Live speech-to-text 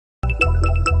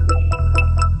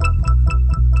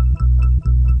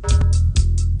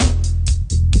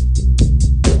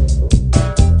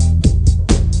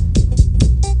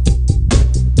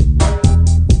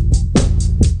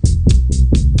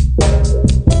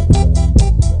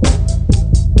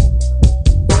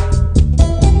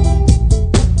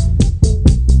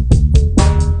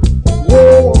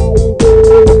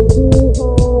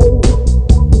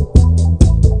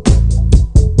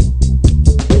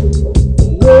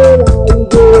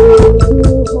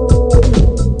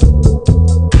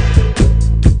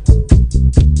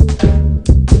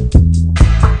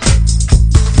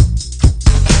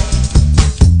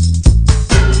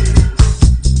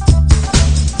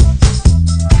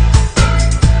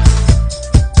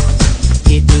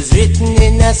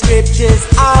the scriptures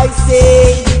I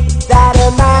say that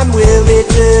a man will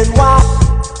return what?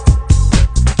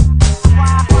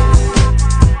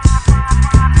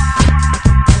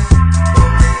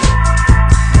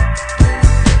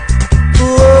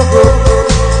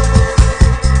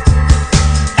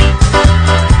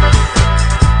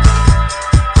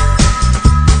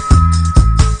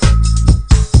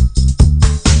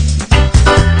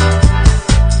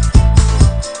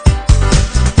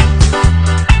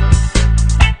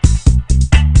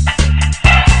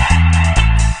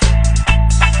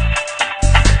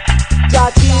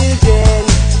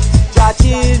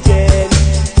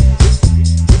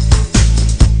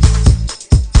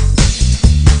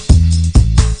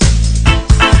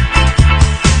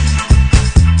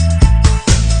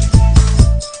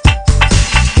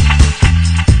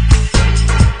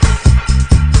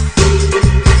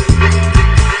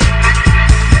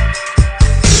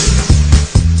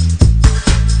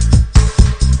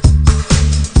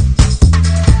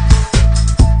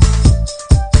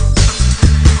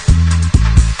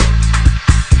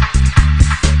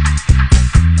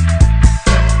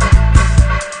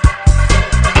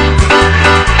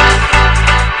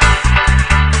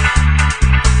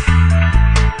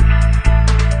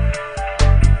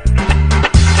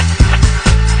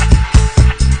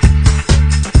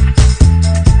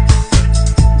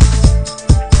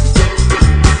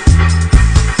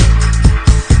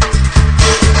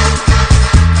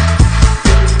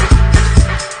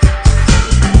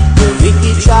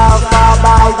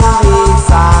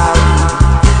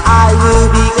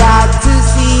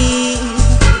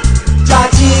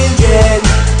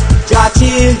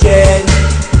 Children,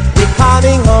 we're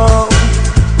coming home.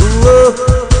 Ooh.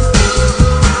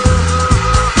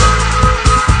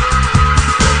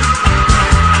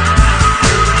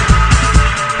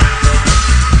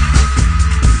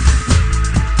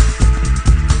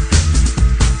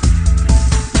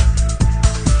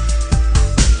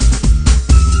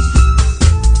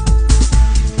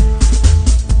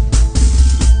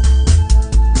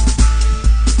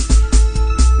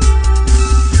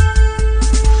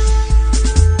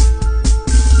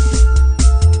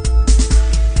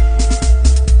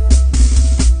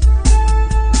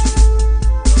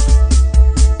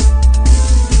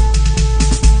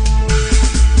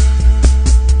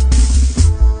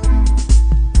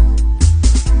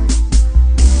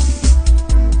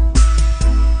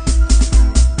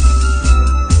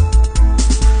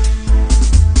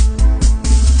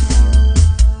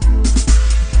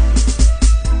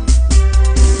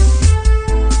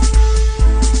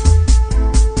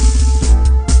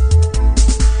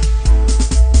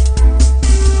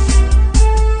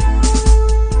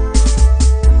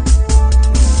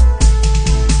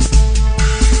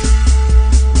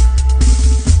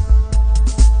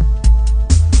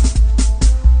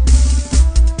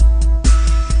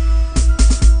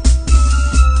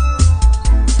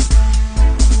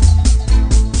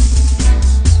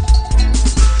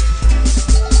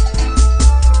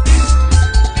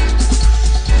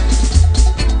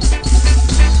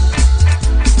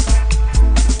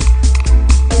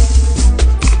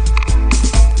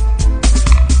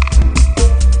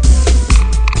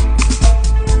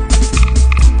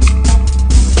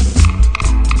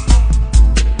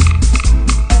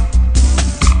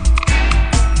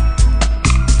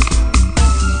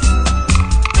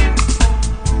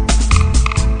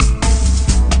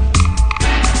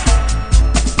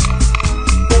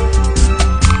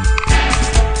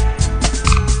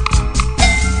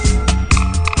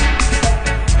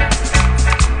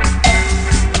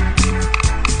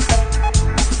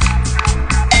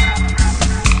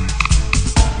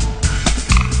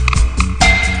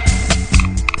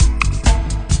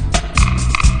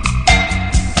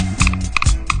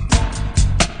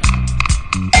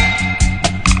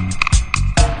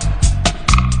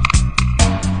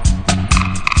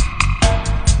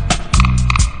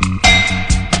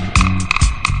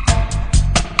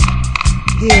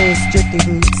 Here is Strictly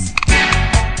Roots.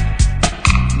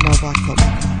 No vodka.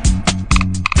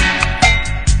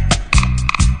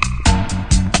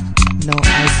 No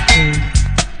ice cream.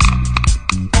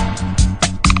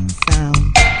 Sound.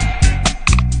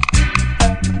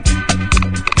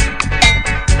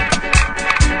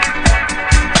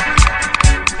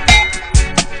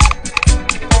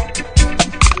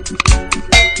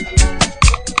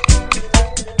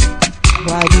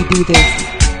 Why we do this?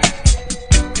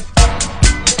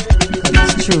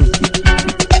 It's true.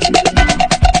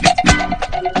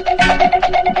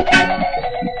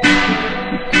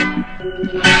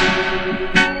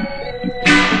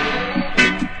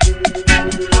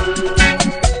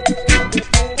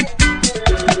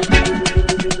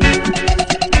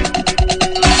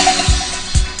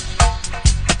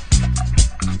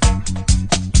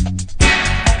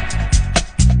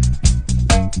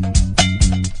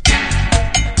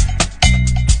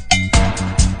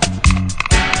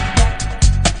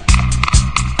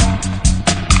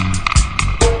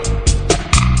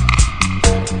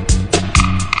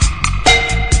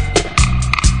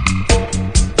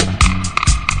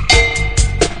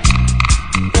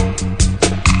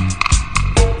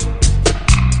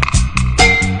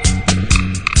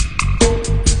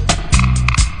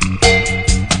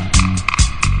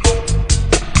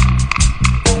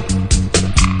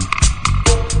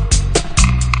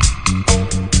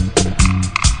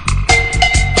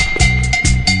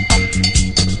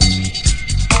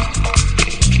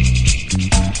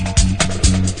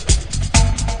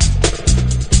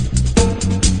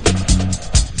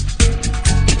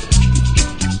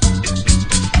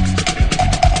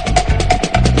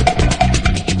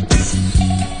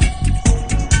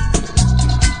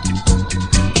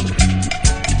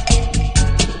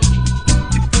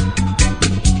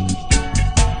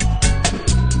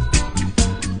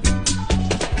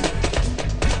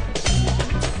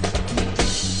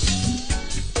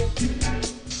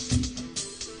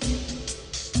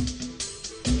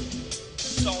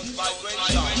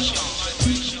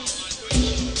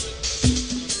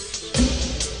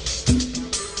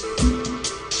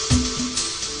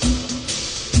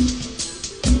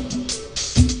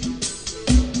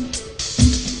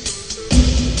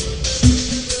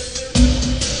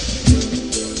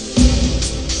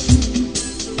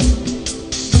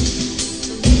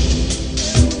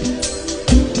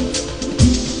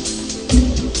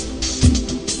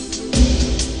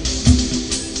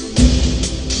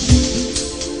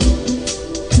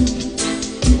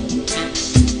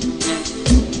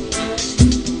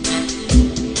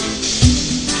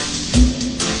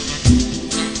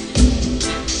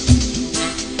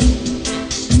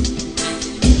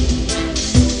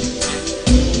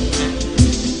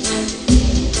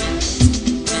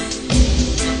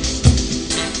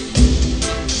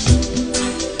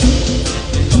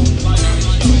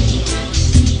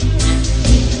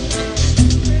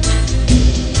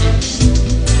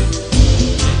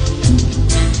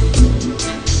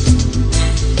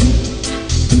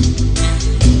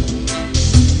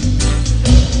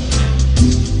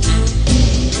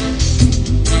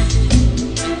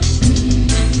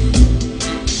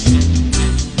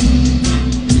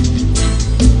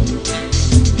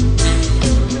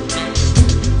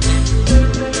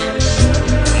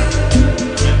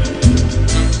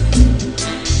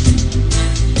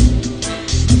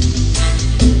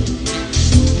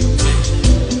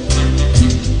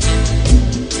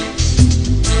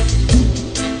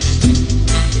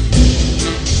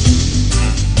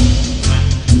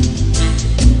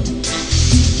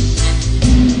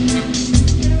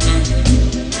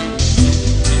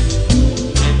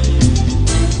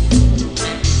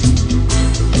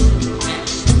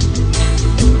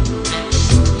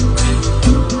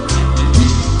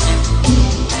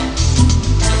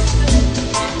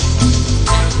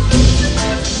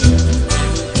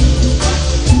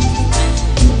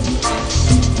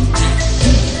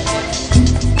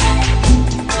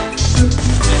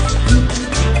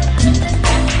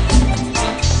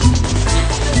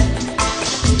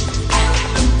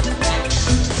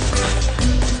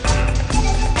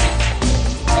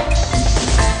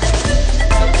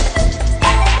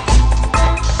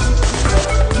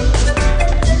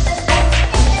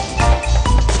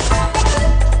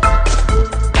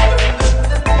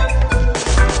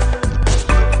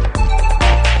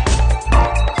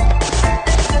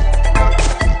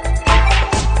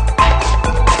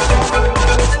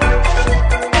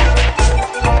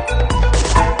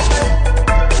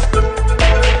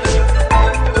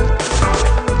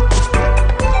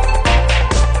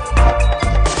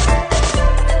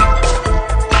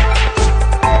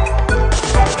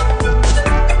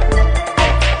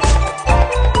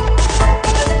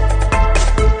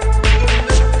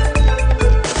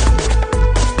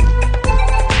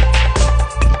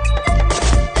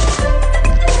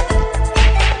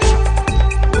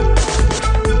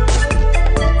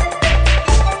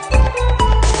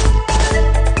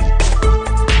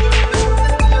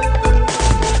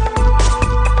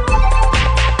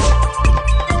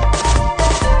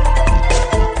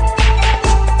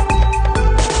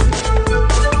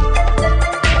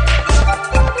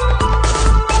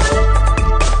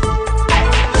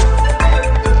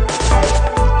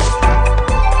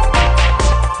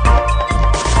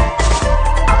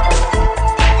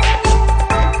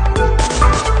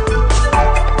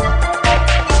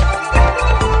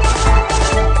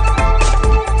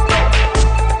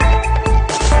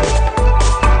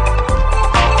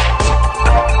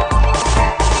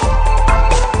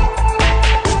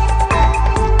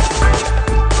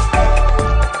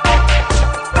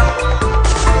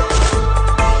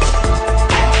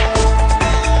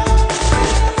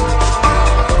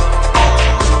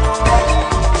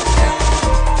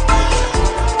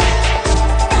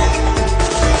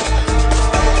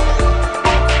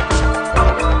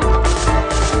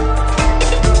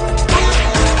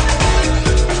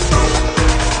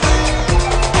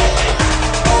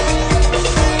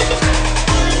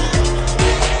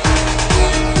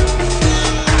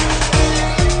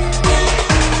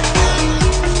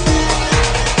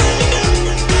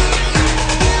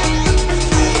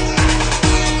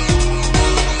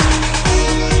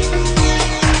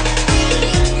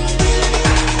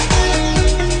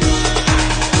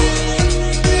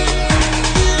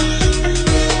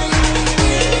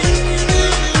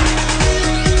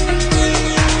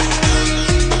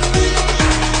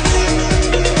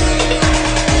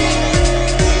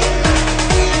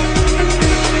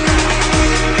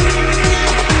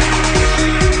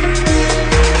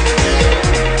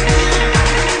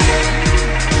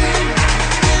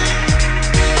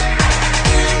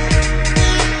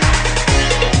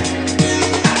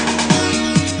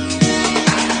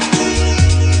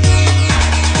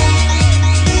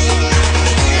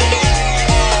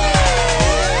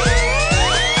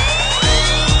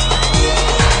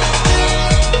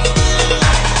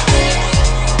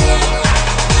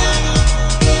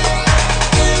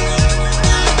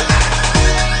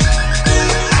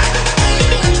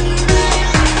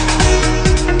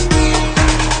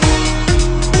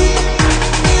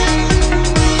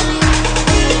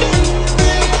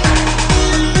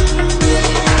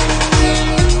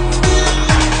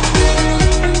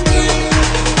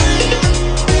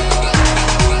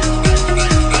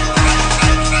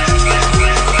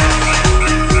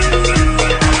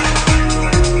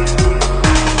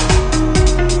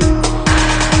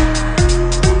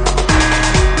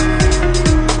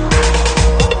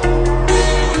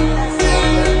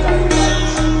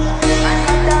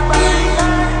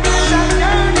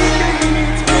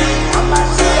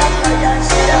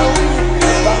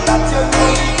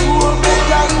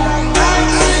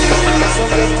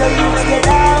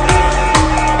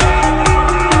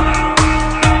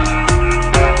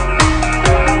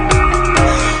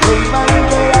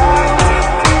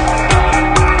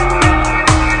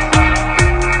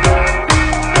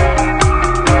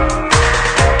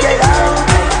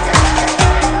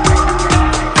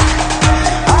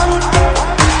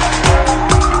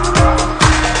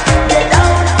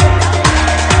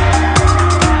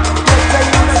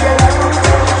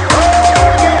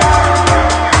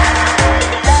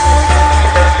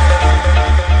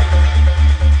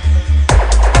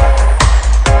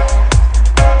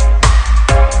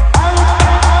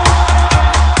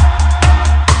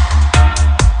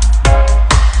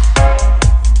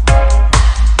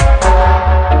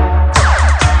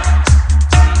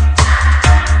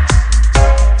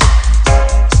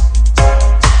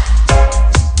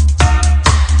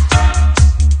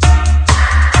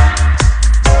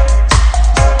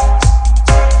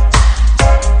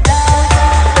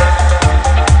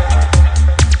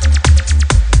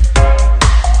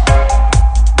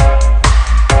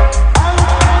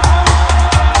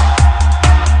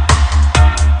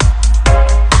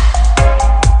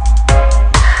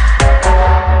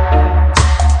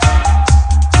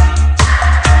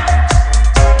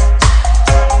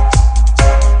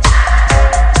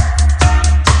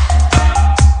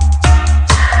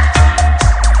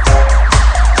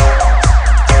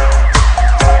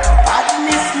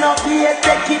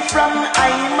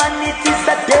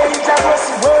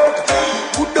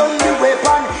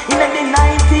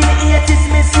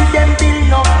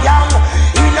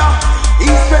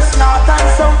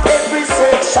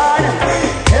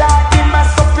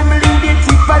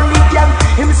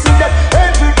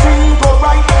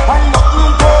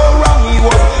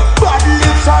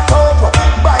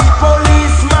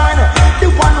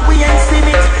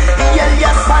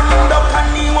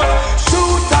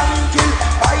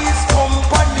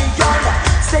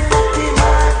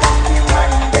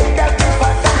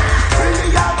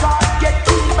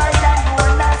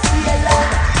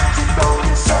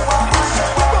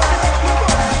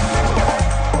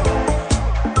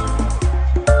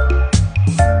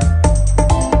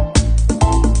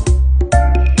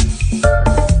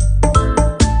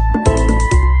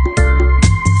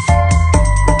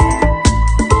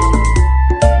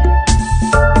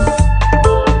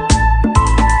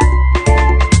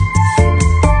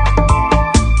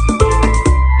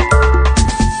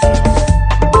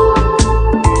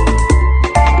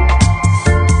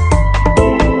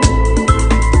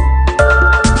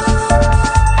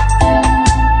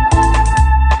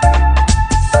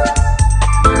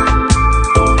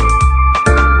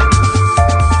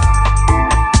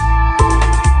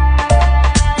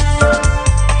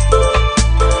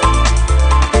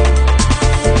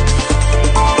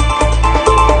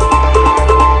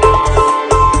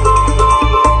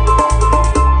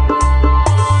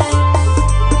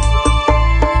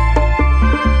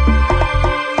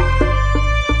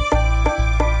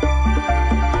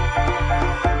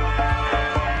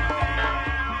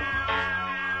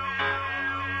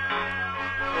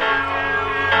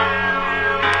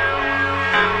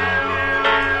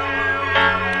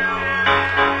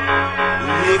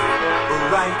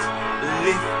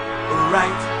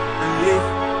 right, live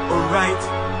right.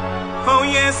 Oh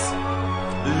yes,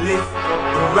 live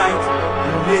right,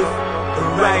 live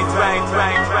right, right,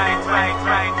 right, right, right, right,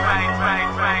 right, right,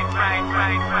 right, right,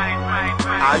 right, right,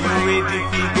 right. Are you ready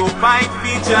to go fight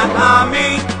feature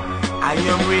army? I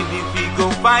am ready to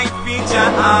go fight feature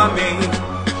army.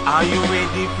 Are you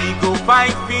ready to go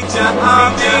fight feature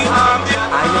army?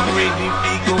 I am ready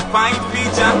to go fight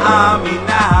feature army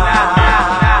now.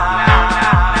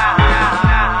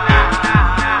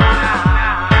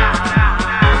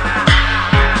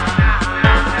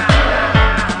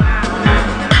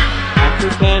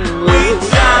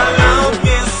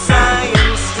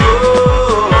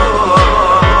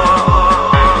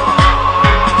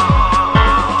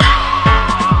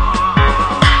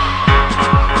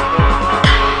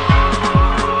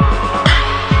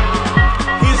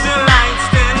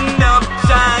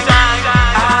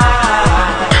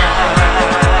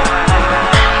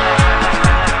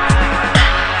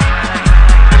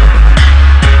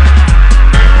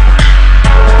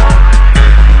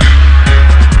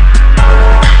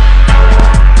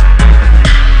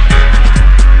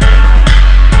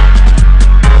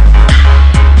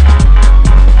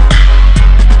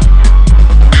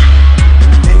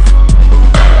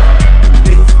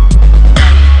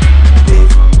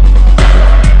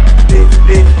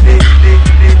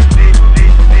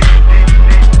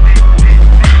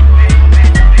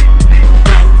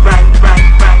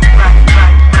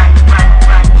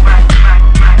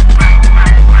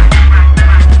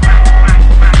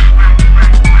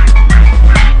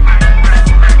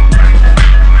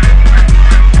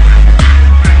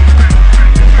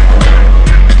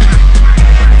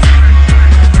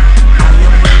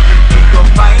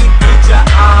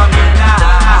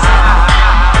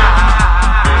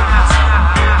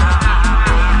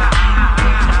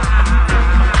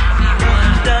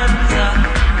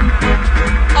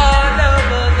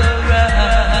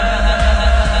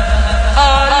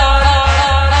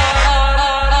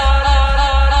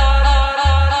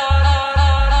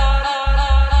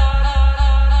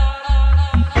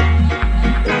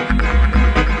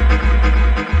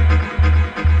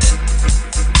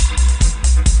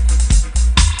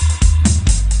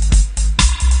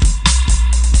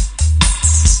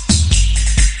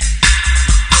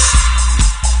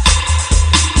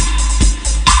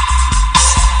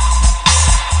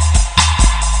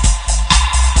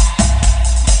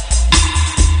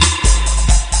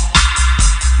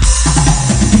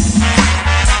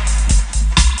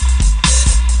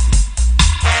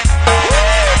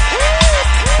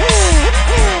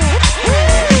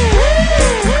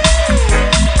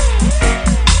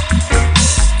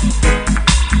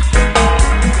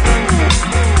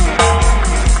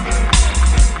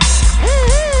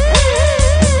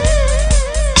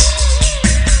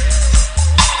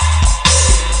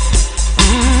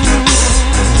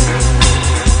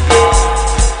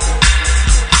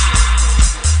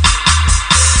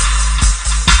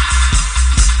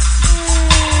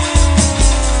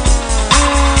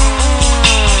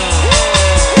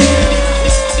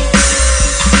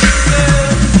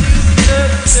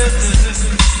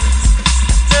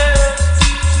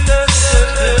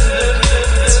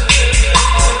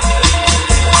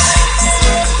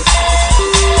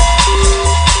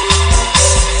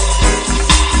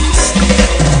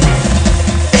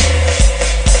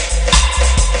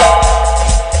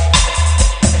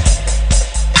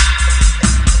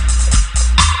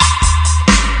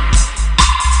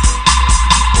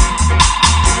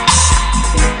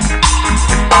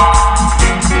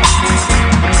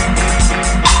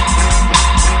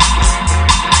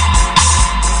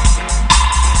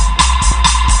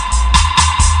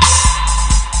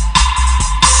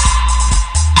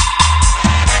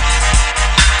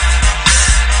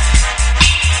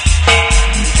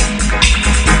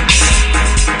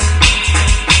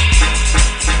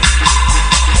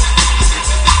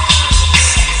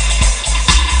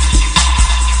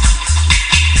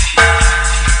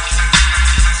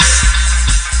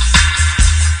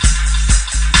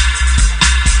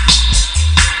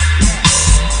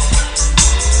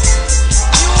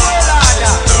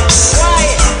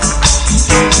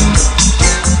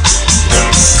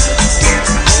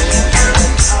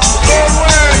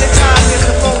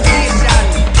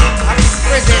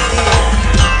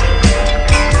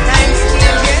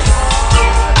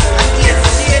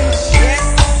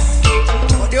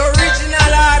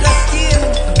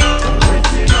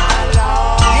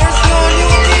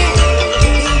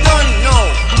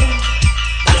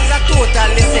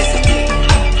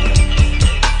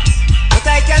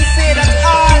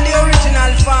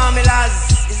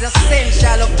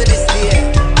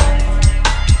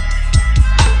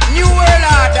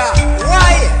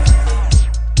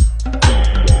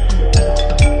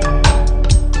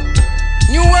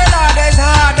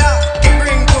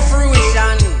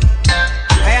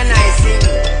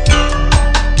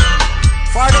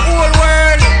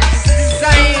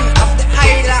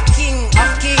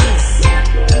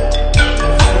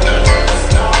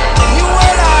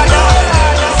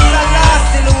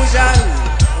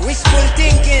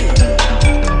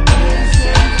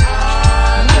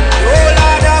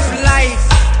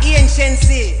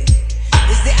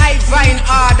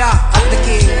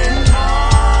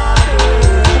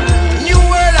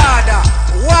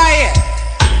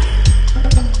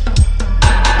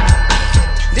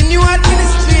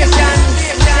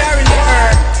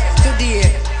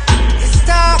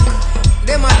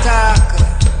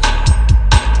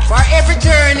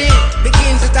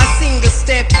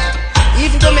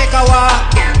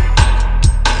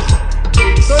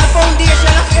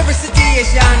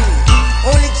 nation.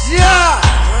 Only Jah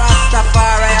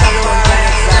Rastafari alone can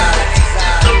exalt.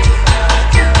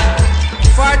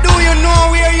 For do you know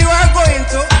where you are going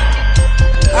to?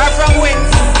 Or from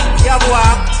whence you have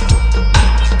walked?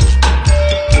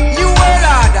 New World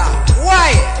Order.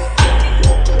 Why?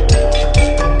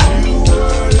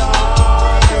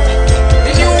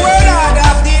 The New World Order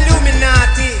of the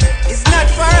Illuminati is not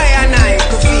for I and I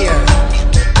to fear.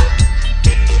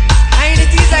 And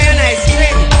it is I and I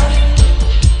strength.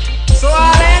 So all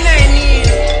I and I need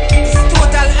is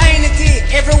total unity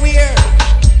everywhere.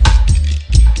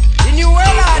 The New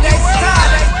World Order is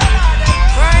started.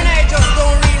 For I and I just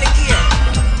don't really care.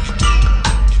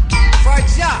 For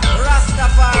Jah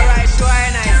Rastafari, so I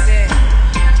and I say,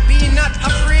 be not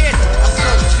afraid of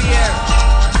such fear.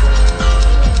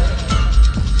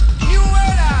 New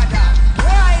World Order,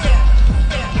 why?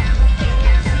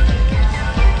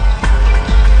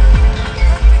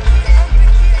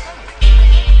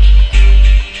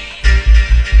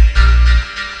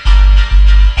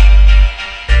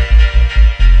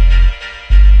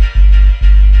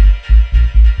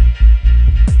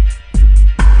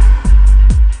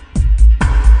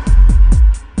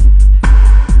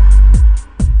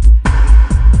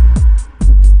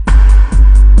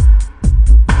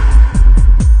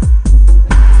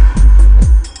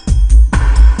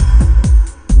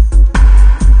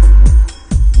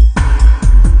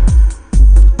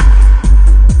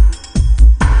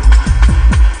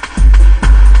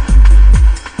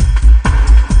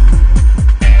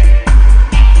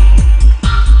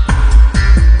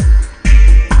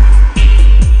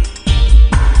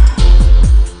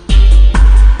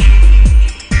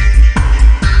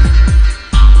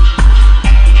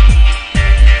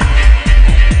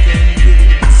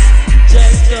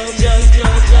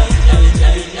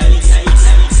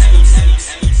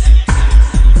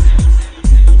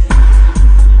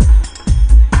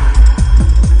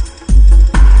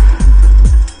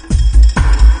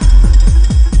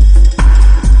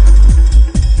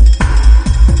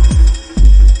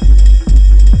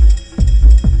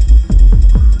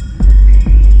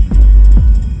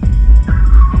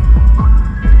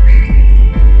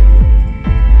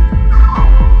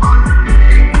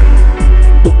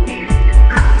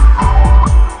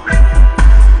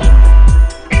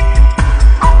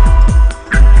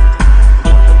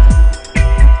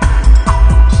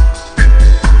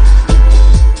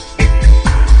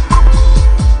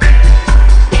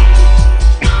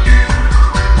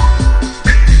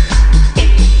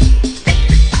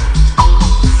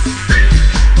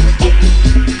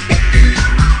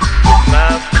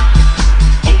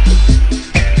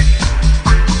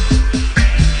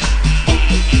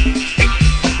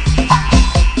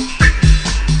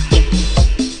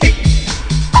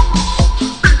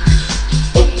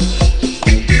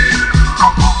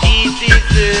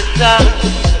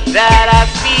 That I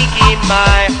speak in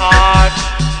my heart.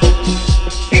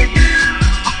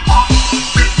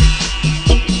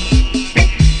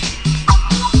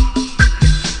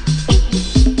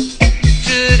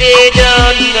 Today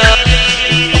don't know.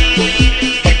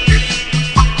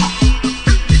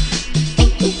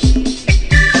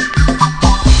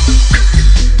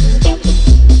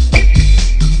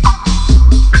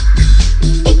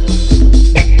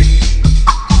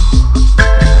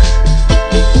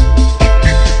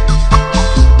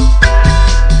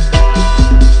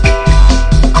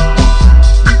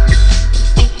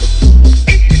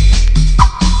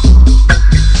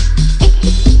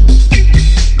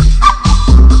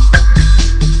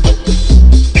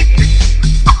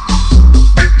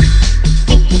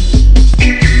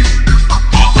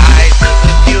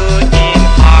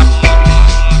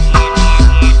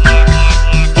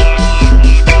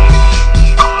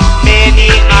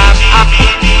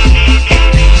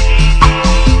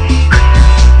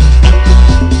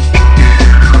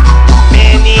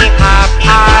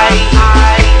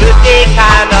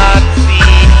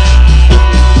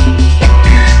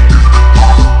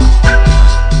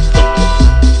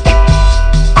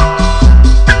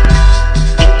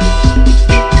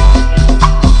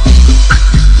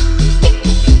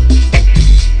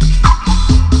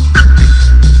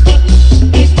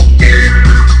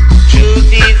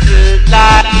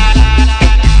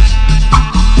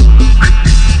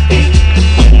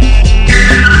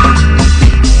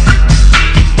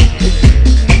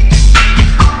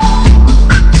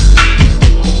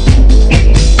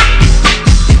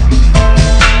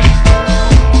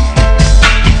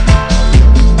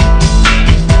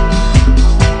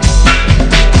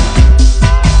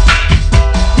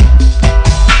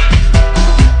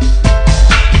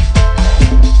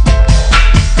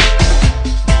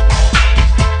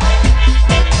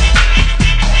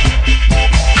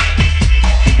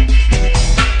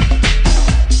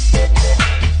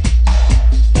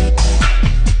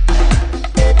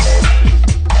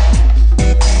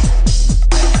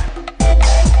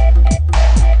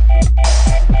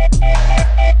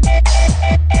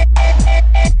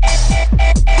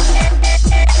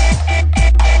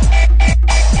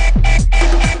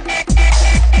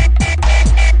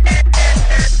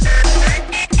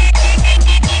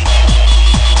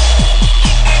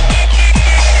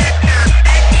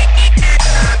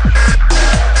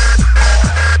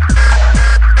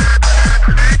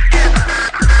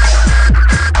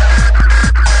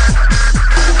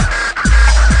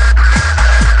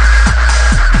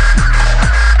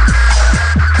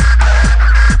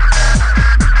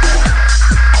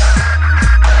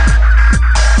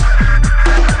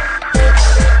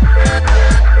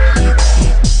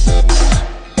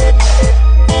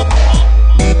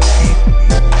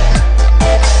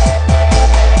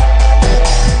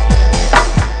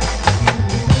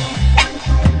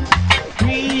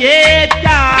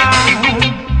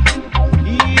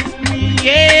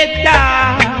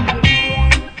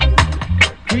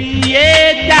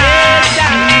 Creator.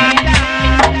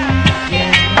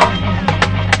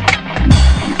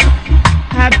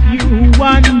 Have you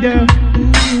wondered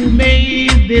who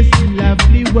made this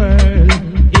lovely world?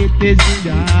 It is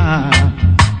Jah.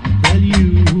 I tell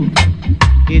you,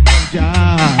 it's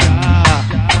Jah.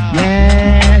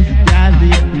 Yes, Jah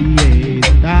the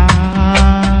Creator.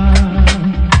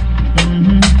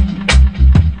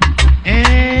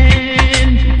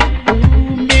 And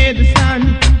who made the sun?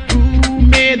 Who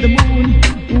made the moon?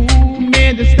 Who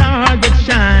made the star that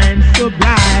shines so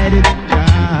bright? It's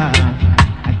Jah.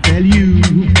 I tell you,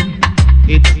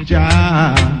 it's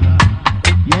Jah.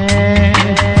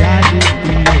 Yes, Jah the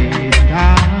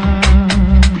Creator.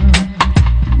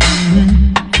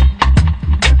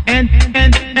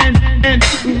 And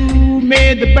who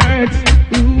made the birds?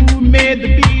 Who made the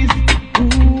bees?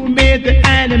 Who made the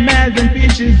animals and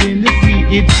fishes in the sea?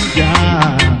 It's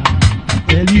Jah. I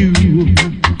tell you,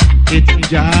 it's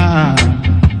Jah.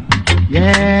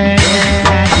 Yeah,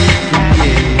 Jah the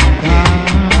Creator.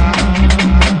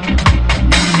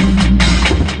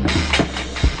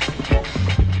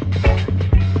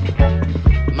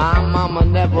 My mama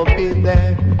never been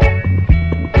there.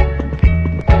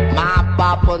 My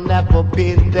papa never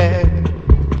been there.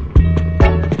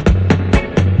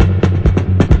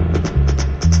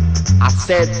 I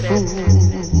said, fool,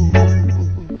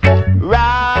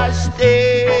 rush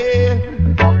there,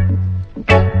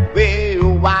 where a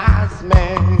wise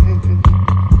man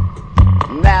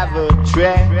never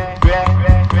tread.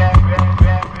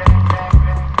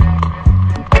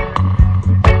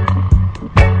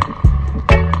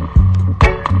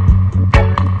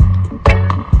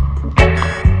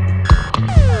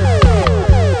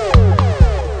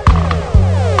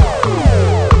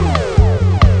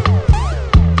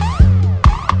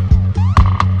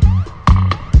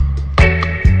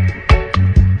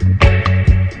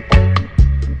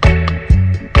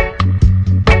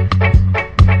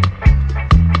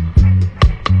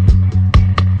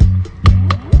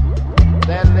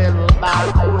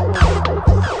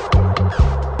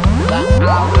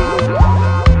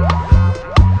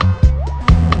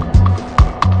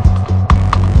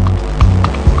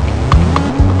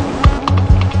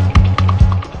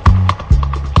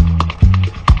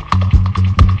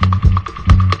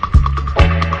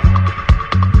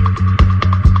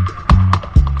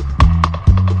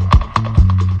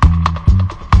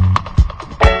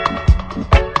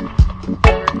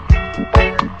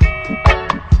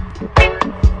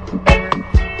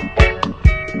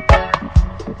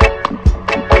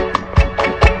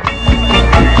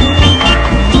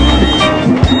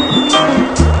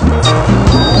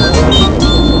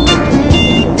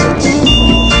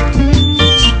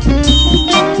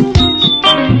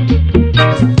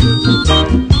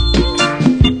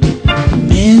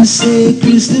 Say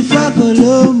Christopher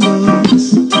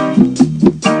Columbus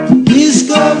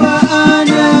discover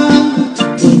Anna,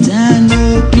 but I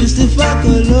know Christopher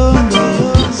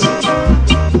Columbus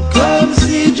come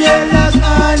see dreadlock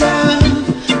Anna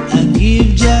and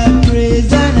give Jah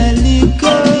praise and a lick.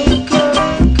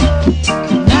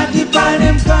 Not the pan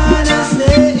him pan and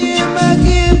say him a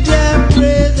give Jah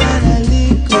praise and a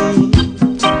lick.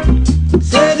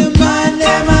 Say the man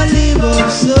them a live up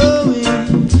so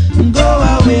go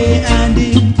away and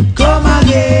him come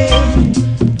again.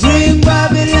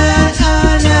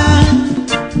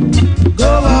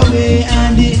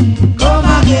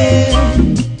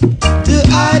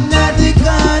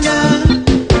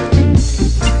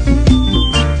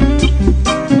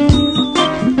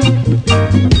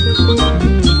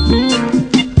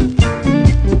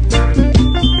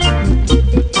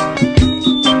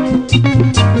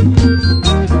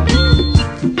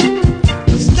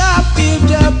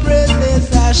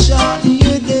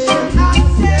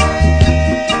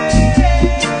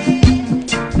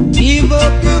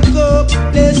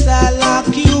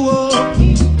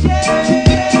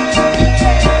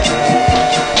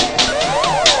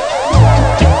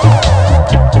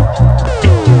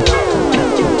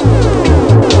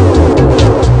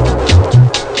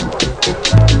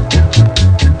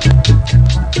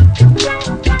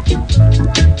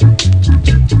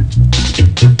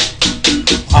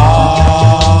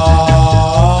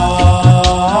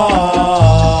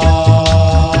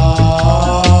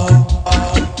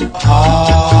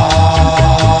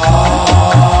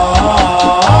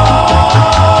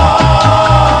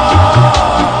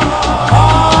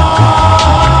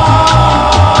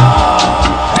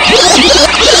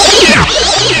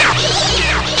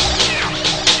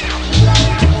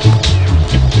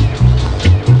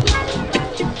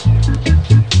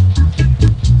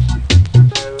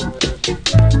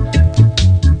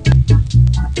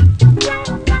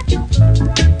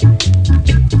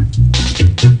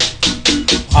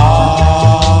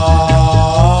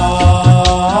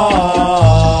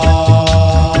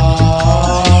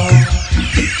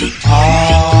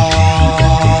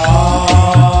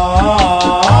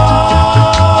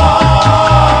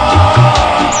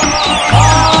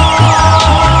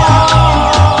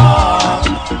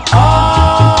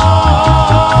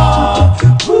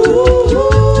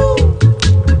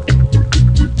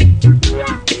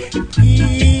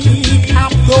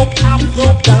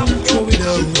 don't throw it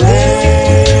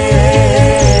away.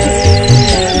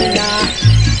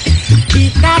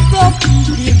 Pick up the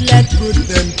pieces, let's put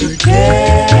them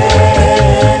together.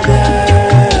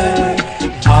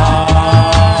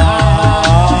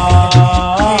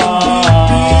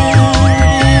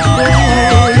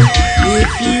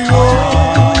 If you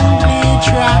only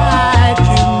try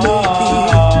to make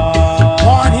it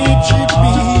what it should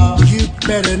be, you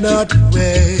better not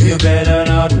wait. You better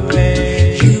not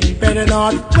wait. You better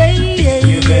not wait.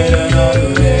 You better not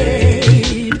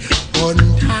wait. One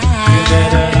time. You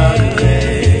better not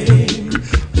wait.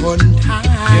 One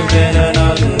time. You better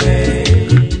not wait.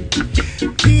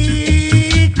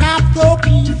 Pick up the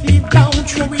pieces, don't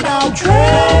throw it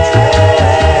out.